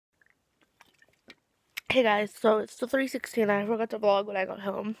Hey guys, so it's the 3:16. I forgot to vlog when I got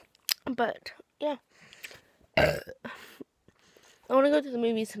home, but yeah. I want to go to the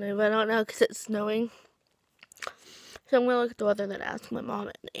movies tonight, but I don't know because it's snowing. So I'm gonna look at the weather and then ask my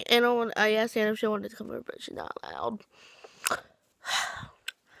mom. And I asked Anna if she wanted to come over, but she's not allowed.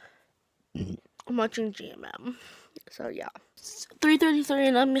 I'm watching GMM. So yeah. It's 3:33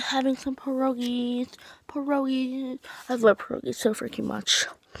 and I'm having some pierogies. I love pierogies so freaking much.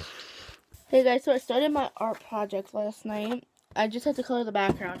 Hey guys, so I started my art project last night. I just had to color the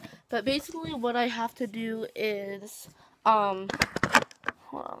background. But basically what I have to do is, hold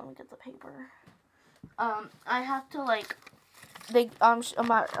on, let me get the paper. I have to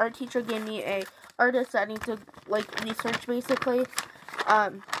my art teacher gave me a artist that I need to research basically.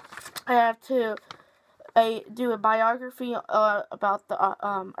 I have to do a biography about the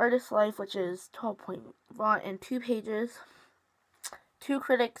artist's life, which is 12-point font and 2 pages. 2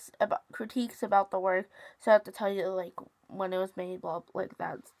 critiques about the work, so I have to tell you when it was made, blah, like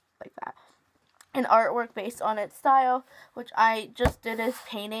that. An artwork based on its style, which I just did as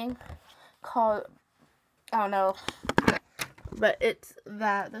painting called, I don't know, but it's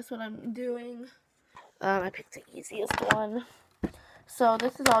that's what I'm doing. I picked the easiest one. So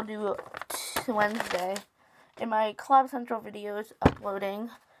this is all due to Wednesday. And my Collab Central video is uploading.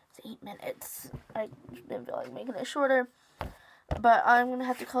 It's 8 minutes. I didn't feel like making it shorter. But I'm going to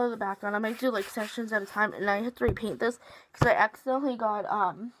have to color the background. I might do sections at a time. And I have to repaint this because I accidentally got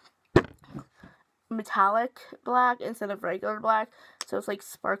metallic black instead of regular black. So it's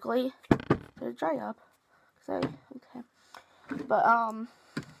sparkly. Did it dry up? Okay. But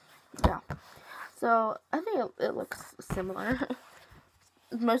yeah. So I think it looks similar.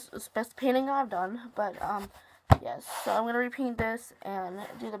 It's best painting I've done. But yes. So I'm going to repaint this and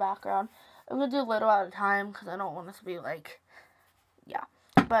do the background. I'm going to do a little at a time because I don't want this to be yeah,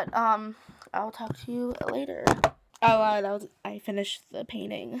 but I'll talk to you later. I finished the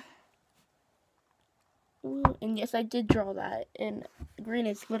painting. Ooh, and yes, I did draw that. And green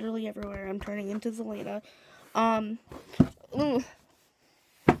is literally everywhere. I'm turning into Zelena.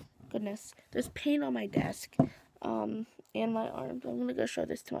 Goodness, there's paint on my desk. And my arms. I'm gonna go show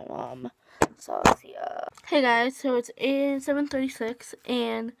this to my mom. So I'll see ya. Hey guys, so it's 7:36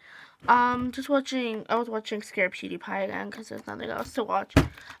 and I was watching Scare PewDiePie again because there's nothing else to watch.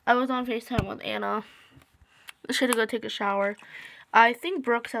 I was on FaceTime with Anna. I should go take a shower. I think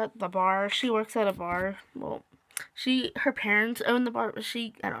Brooke's at the bar. She works at a bar. Well, her parents own the bar, but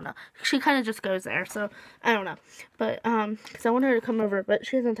I don't know. She kind of just goes there, so I don't know. But, because I want her to come over, but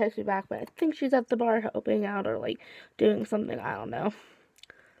she hasn't texted me back, but I think she's at the bar helping out or, doing something. I don't know.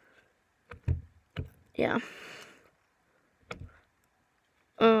 Yeah.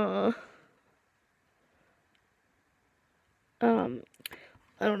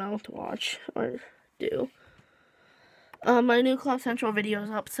 I don't know what to watch or do. My new Club Central video is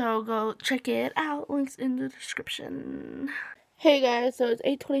up, so go check it out. Links in the description. Hey guys, so it's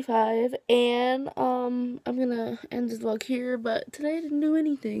 8:25, and I'm gonna end this vlog here, but today I didn't do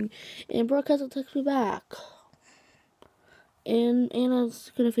anything, and Brooke hasn't texted me back. And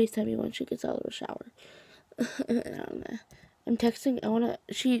Anna's gonna FaceTime me when she gets out of the shower. I'm texting,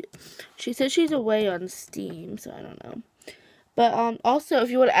 she said she's away on Steam, so I don't know. But, also, if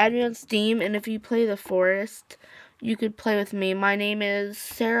you want to add me on Steam, and if you play The Forest, you could play with me. My name is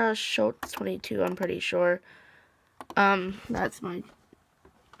Sarah Schultz22, I'm pretty sure. That's my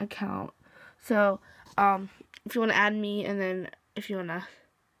account. So, if you want to add me, and then if you want to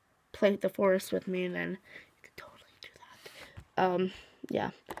play The Forest with me, then you can totally do that.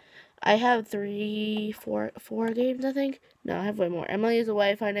 Yeah. I have 4 games, I think. No, I have way more. Emily is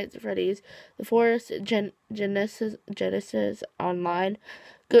Away, Five Nights at Freddy's, The Forest, Genesis Online,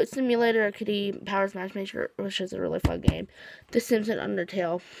 Goat Simulator, or Kitty Power Smash Maker, which is a really fun game, The Sims and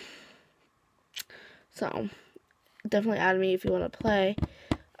Undertale. So, definitely add me if you want to play.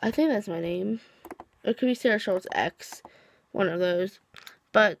 I think that's my name. It could be Sarah Schultz X, one of those.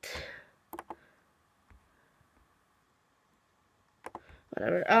 But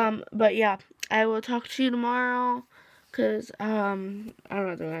whatever. But yeah, I will talk to you tomorrow, because, I'm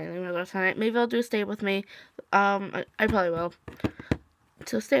not doing anything with us tonight. Maybe I'll do a stay with me. I probably will.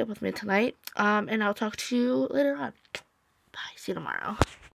 So stay up with me tonight. And I'll talk to you later on. Bye. See you tomorrow.